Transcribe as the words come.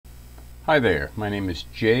Hi there, my name is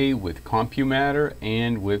Jay with CompuMatter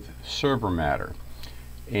and with ServerMatter.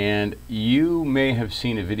 And you may have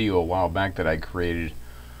seen a video a while back that I created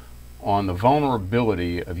on the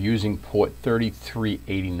vulnerability of using port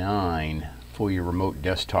 3389 for your remote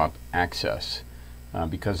desktop access.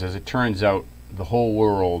 Because as it turns out, the whole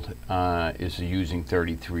world is using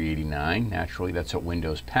 3389. Naturally, that's what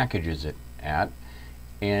Windows packages it at.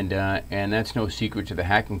 And that's no secret to the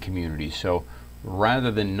hacking community. So rather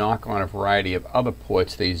than knock on a variety of other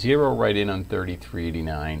ports, they zero right in on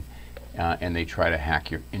 3389 and they try to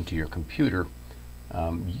hack into your computer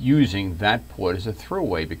using that port as a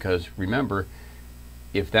throwaway. Because remember,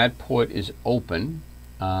 if that port is open,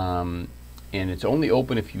 and it's only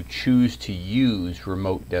open if you choose to use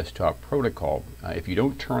remote desktop protocol. If you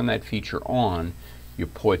don't turn that feature on, your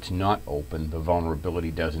port's not open, the vulnerability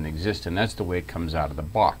doesn't exist, and that's the way it comes out of the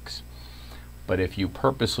box. But if you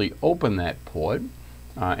purposely open that port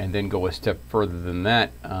and then go a step further than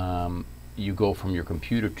that, you go from your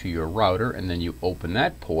computer to your router and then you open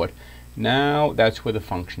that port, now that's where the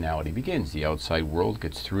functionality begins. The outside world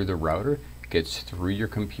gets through the router, gets through your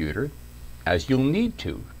computer, as you'll need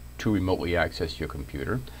to remotely access your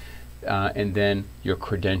computer, and then your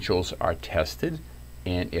credentials are tested,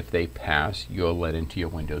 and if they pass, you're let into your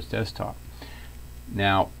Windows desktop.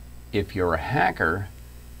 Now, if you're a hacker,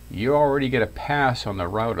 you already get a pass on the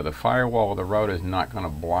router. The firewall of the router is not going to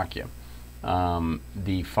block you.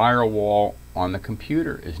 The firewall on the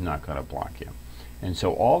computer is not going to block you. And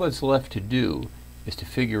so all that's left to do is to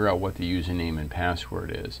figure out what the username and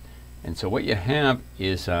password is. And so what you have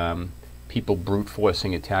is people brute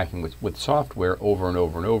forcing, attacking with software over and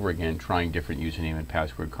over and over again, trying different username and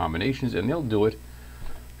password combinations, and they'll do it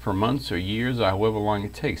for months or years or however long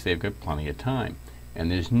it takes. They've got plenty of time. And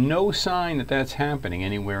there's no sign that that's happening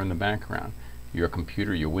anywhere in the background. Your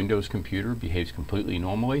computer, your Windows computer, behaves completely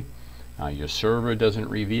normally. Your server doesn't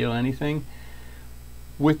reveal anything,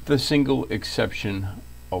 with the single exception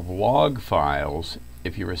of log files.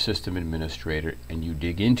 If you're a system administrator and you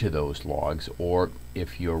dig into those logs, or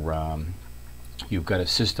if you're you've got a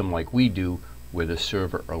system like we do where the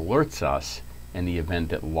server alerts us in the event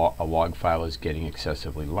that a log file is getting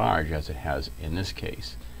excessively large, as it has in this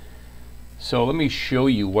case. So let me show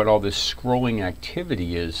you what all this scrolling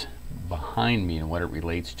activity is behind me and what it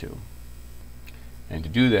relates to. And to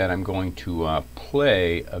do that, I'm going to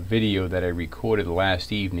play a video that I recorded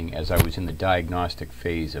last evening as I was in the diagnostic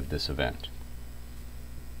phase of this event.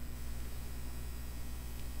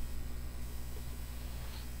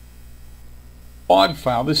 Log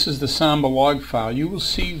file. This is the Samba log file. You will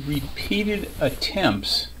see repeated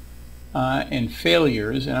attempts and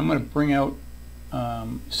failures, and I'm going to bring out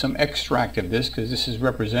some extract of this because this is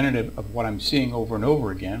representative of what I'm seeing over and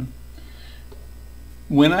over again.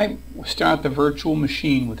 When I start the virtual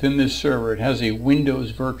machine within this server, it has a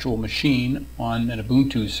Windows virtual machine on an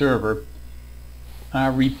Ubuntu server.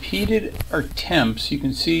 Repeated attempts, you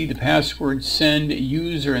can see the password send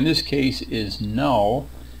user in this case is null,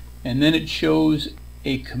 and then it shows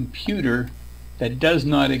a computer that does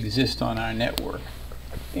not exist on our network.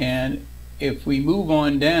 And if we move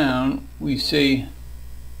on down, we say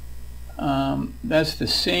that's the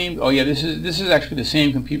same. Oh yeah, this is actually the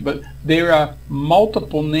same computer, but there are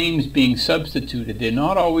multiple names being substituted. They're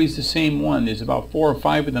not always the same one. There's about 4 or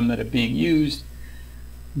 5 of them that are being used.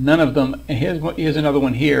 None of them, and here's another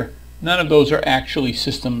one here, none of those are actually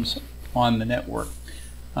systems on the network.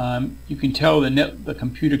 You can tell the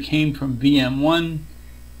computer came from VM1,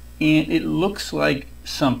 and it looks like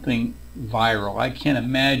something viral. I can't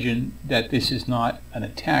imagine that this is not an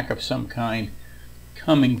attack of some kind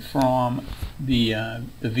coming from the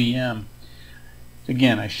VM.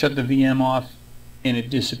 Again, I shut the VM off and it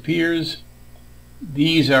disappears.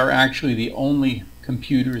 These are actually the only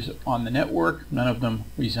computers on the network. None of them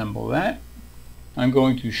resemble that. I'm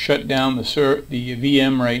going to shut down the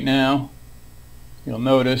VM right now. You'll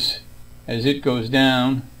notice as it goes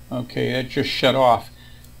down, okay, that just shut off.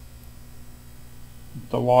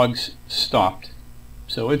 The logs stopped.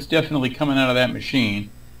 So it's definitely coming out of that machine,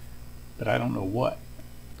 but I don't know what.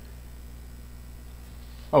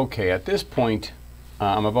 Okay, at this point,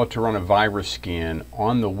 I'm about to run a virus scan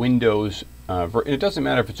on the Windows. It doesn't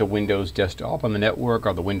matter if it's a Windows desktop on the network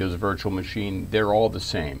or the Windows virtual machine, they're all the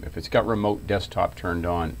same. If it's got remote desktop turned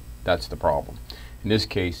on, that's the problem. In this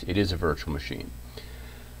case, it is a virtual machine.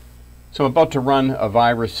 So I'm about to run a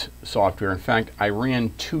virus software. In fact, I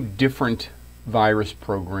ran 2 different virus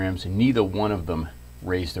programs and neither one of them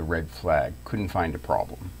raised a red flag. Couldn't find a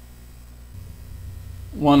problem.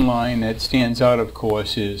 One line that stands out, of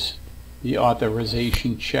course, is the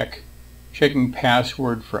authorization check, checking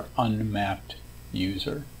password for unmapped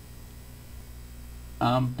user.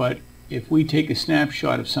 but if we take a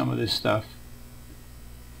snapshot of some of this stuff,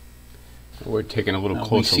 we're taking a little we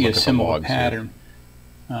closer see look a at the similar logs pattern.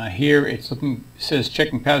 Here it's looking, says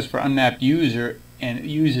checking password for unmapped user, and it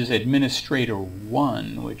uses administrator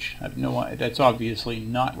 1, which I have no idea, that's obviously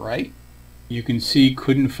not right. You can see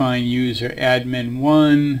couldn't find user admin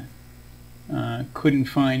 1, couldn't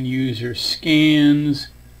find user scans.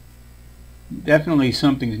 Definitely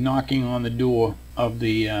something's knocking on the door of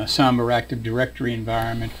the Samba Active Directory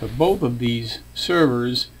environment for both of these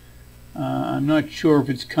servers. I'm not sure if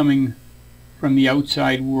it's coming from the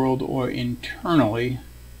outside world or internally.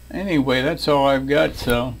 Anyway, that's all I've got,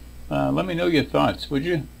 so let me know your thoughts, would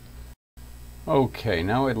you? Okay,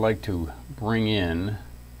 now I'd like to bring in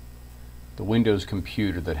the Windows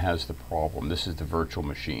computer that has the problem. This is the virtual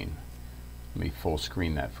machine. Let me full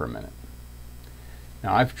screen that for a minute.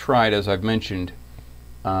 Now I've tried, as I've mentioned,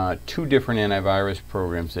 2 different antivirus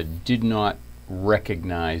programs that did not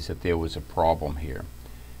recognize that there was a problem here.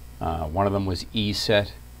 One of them was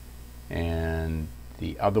ESET and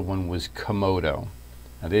the other one was Komodo.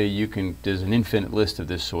 Now there's an infinite list of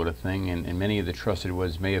this sort of thing, and many of the trusted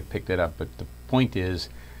ones may have picked it up, but the point is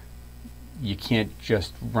you can't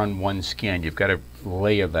just run one scan. You've got to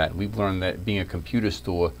layer that. We've learned that being a computer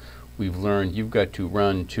store, we've learned you've got to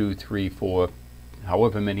run 2, 3, 4,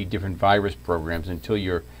 however many different virus programs until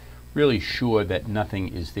you're really sure that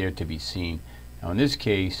nothing is there to be seen. Now in this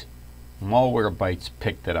case, Malwarebytes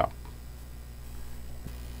picked it up.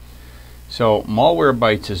 So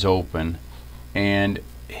Malwarebytes is open, and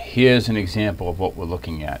here's an example of what we're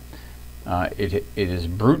looking at. It is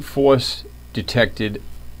brute force detected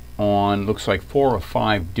on, looks like 4 or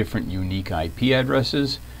 5 different unique IP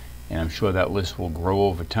addresses, and I'm sure that list will grow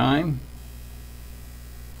over time.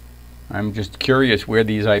 I'm just curious where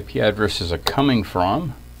these IP addresses are coming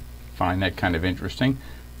from. Find that kind of interesting.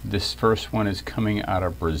 This first one is coming out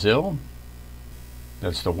of Brazil.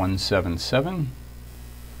 That's the 177.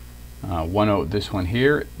 This one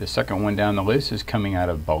here, the second one down the list, is coming out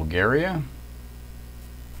of Bulgaria.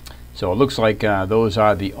 So it looks like those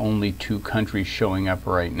are the only 2 countries showing up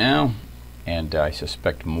right now, and I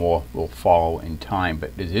suspect more will follow in time,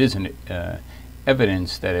 but it is an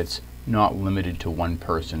evidence that it's not limited to one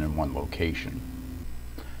person in one location.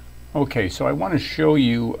 Okay, so I want to show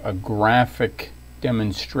you a graphic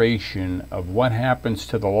demonstration of what happens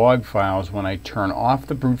to the log files when I turn off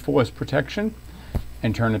the brute force protection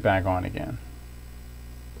and turn it back on again.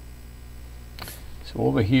 So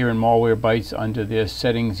over here in Malwarebytes, under their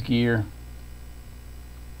settings gear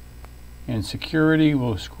and security,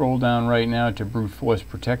 we'll scroll down right now to brute force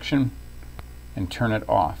protection and turn it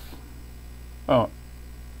off. Oh.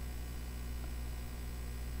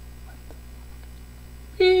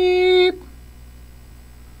 Beep.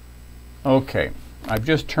 Okay, I've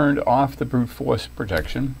just turned off the brute force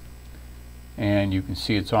protection, and you can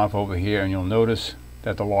see it's off over here, and you'll notice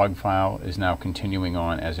that the log file is now continuing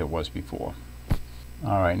on as it was before.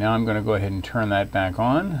 Alright, now I'm going to go ahead and turn that back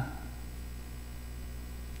on.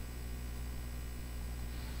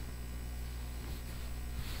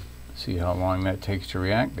 See how long that takes to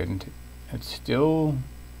react. It's still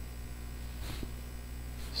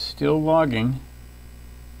logging.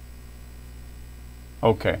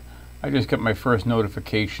 Okay, I just got my first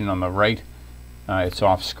notification on the right. It's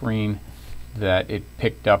off screen that it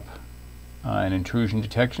picked up an intrusion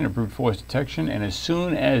detection, a brute force detection, and as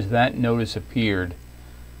soon as that notice appeared,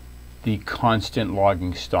 the constant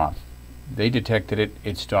logging stopped. They detected it,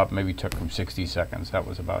 it stopped, maybe took them 60 seconds. That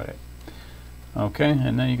was about it. Okay,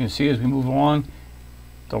 and then you can see as we move along,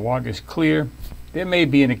 the log is clear. There may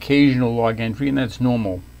be an occasional log entry, and that's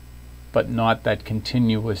normal, but not that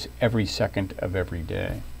continuous every second of every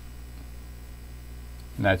day.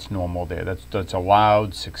 And that's normal there. That's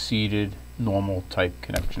allowed, succeeded, normal type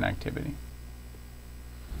connection activity.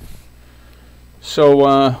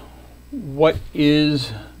 So what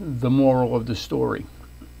is the moral of the story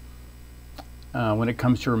when it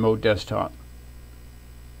comes to remote desktop?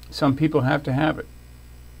 Some people have to have it.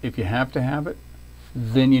 If you have to have it,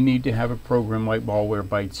 then you need to have a program like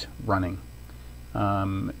Malwarebytes running.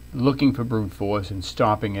 Looking for brute force and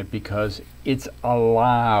stopping it because it's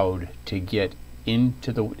allowed to get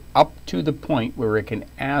into up to the point where it can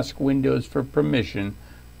ask Windows for permission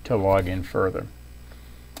to log in further.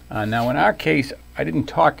 Now in our case, I didn't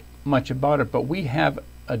talk much about it, but we have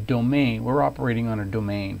a domain. We're operating on a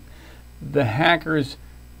domain. The hackers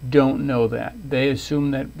don't know that. They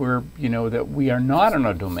assume that that we are not on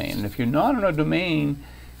a domain. And if you're not on a domain,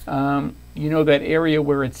 that area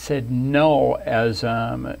where it said null as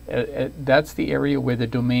that's the area where the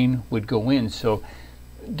domain would go in. So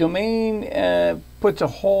domain puts a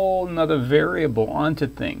whole nother variable onto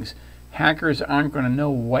things. Hackers aren't going to know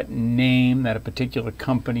what name that a particular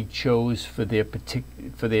company chose for their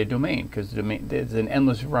domain, because there's an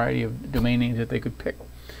endless variety of domain names that they could pick.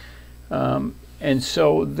 And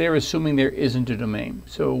so they're assuming there isn't a domain.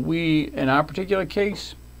 So in our particular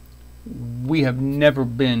case, we have never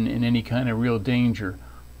been in any kind of real danger.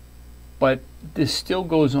 But this still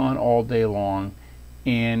goes on all day long,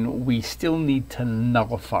 and we still need to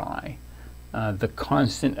nullify the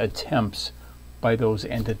constant attempts by those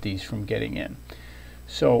entities from getting in.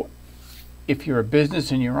 So if you're a business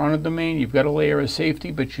and you're on a domain, you've got a layer of safety,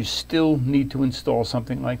 but you still need to install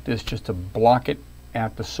something like this just to block it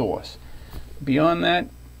at the source. Beyond that,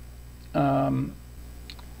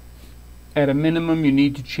 at a minimum, you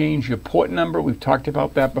need to change your port number. We've talked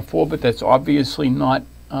about that before, but that's obviously not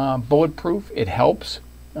bulletproof. It helps.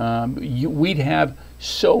 We'd have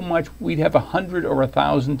 100 or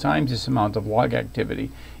 1,000 times this amount of log activity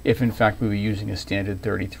if in fact we were using a standard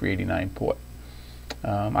 3389 port.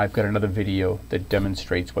 I've got another video that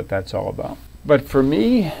demonstrates what that's all about. But for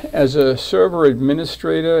me, as a server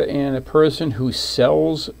administrator and a person who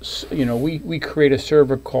sells, we create a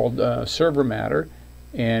server called Server Matter,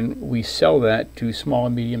 and we sell that to small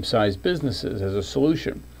and medium-sized businesses as a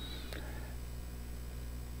solution.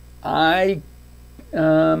 I'm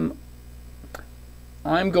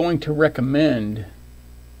going to recommend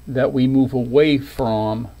that we move away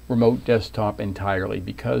from remote desktop entirely,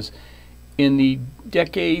 because in the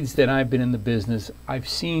decades that I've been in the business, I've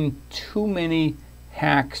seen too many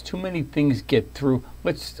hacks, too many things get through.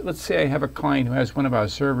 Let's say I have a client who has one of our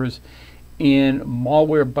servers and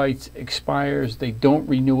Malwarebytes expires, they don't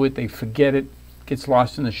renew it, they forget it, gets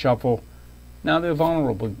lost in the shuffle. Now they're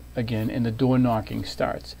vulnerable again and the door knocking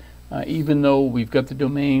starts. Even though we've got the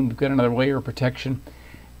domain, we've got another layer of protection,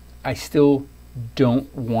 I still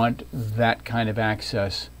don't want that kind of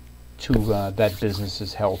access to that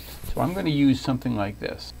business's health. So I'm going to use something like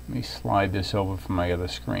this. Let me slide this over from my other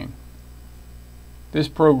screen. This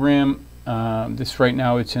program, right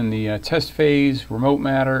now it's in the test phase, Remote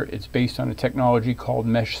Matter. It's based on a technology called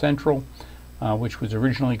Mesh Central, which was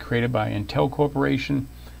originally created by Intel Corporation.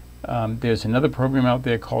 There's another program out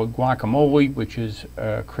there called Guacamole, which is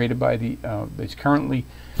created by it's currently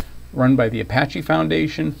run by the Apache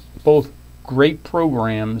Foundation. Both great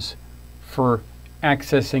programs for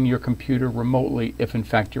accessing your computer remotely if in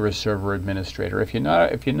fact you're a server administrator. If you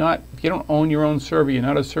don't own your own server, you're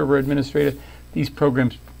not a server administrator, these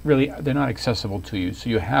programs really, they're not accessible to you.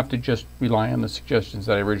 So you have to just rely on the suggestions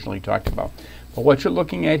that I originally talked about. But what you're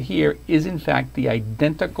looking at here is in fact the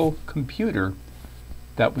identical computer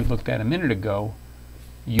that we looked at a minute ago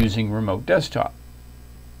using remote desktop,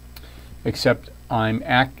 except I'm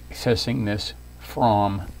accessing this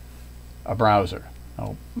from a browser.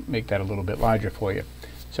 I'll make that a little bit larger for you.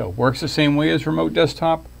 So it works the same way as remote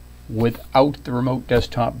desktop without the remote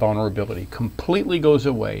desktop vulnerability. Completely goes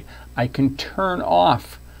away. I can turn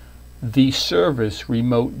off the service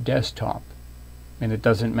remote desktop and it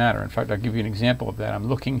doesn't matter. In fact, I'll give you an example of that. I'm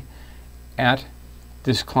looking at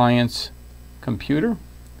this client's computer.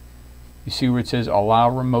 You see where it says allow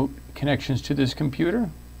remote connections to this computer?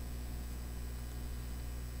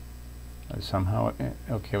 Somehow,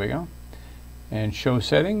 okay, here we go. And show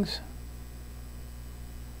settings.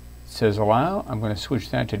 It says allow. I'm going to switch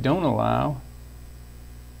that to don't allow.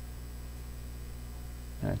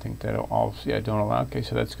 And I think that'll all, yeah, don't allow. Okay,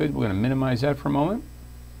 so that's good. We're going to minimize that for a moment.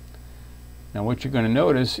 Now what you're going to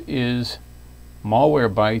notice is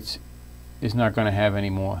Malwarebytes is not going to have any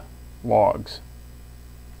more logs.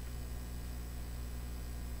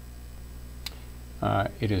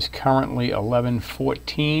 It is currently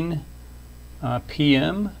 11:14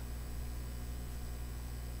 p.m.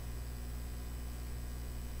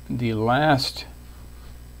 The last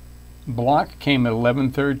block came at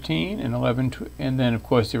 11:13 and 11, and then of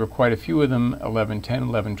course there were quite a few of them, 11:10,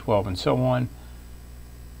 11:12, and so on.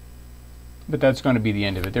 But that's going to be the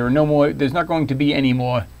end of it. There are no more. There's not going to be any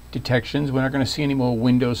more detections. We're not going to see any more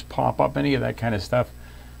windows pop up, any of that kind of stuff,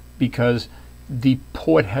 because the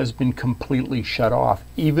port has been completely shut off.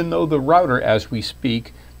 Even though the router, as we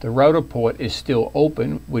speak, the router port is still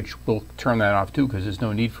open, which we'll turn that off too because there's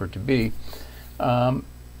no need for it to be.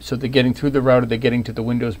 So they're getting through the router, they're getting to the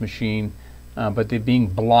Windows machine, but they're being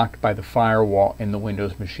blocked by the firewall in the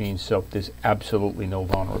Windows machine, so there's absolutely no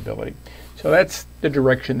vulnerability. So that's the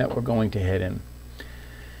direction that we're going to head in.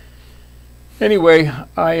 Anyway,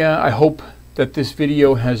 I hope that this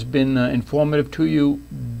video has been informative to you.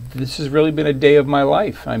 This has really been a day of my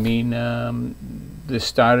life. I mean, this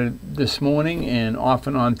started this morning and off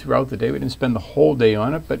and on throughout the day. We didn't spend the whole day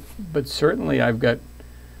on it, but certainly I've got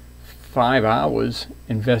 5 hours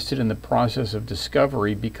invested in the process of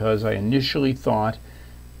discovery because I initially thought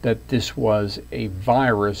that this was a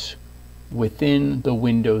virus within the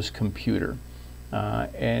Windows computer.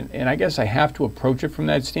 And I guess I have to approach it from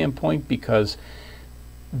that standpoint because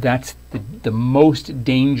that's the most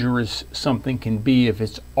dangerous something can be if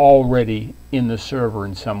it's already in the server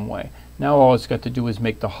in some way. Now all it's got to do is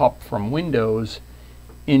make the hop from Windows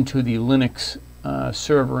into the Linux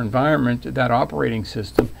server environment, that operating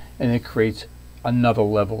system, and it creates another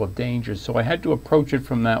level of danger. So I had to approach it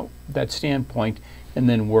from that standpoint and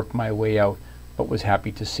then work my way out, but was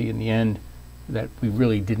happy to see in the end that we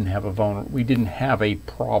really didn't have a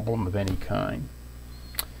problem of any kind.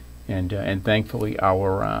 And thankfully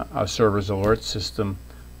our server's alert system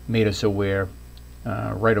made us aware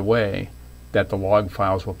right away that the log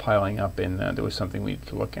files were piling up, and there was something we needed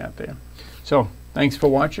to look at there. So thanks for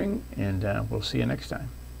watching, and we'll see you next time.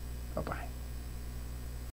 Bye-bye.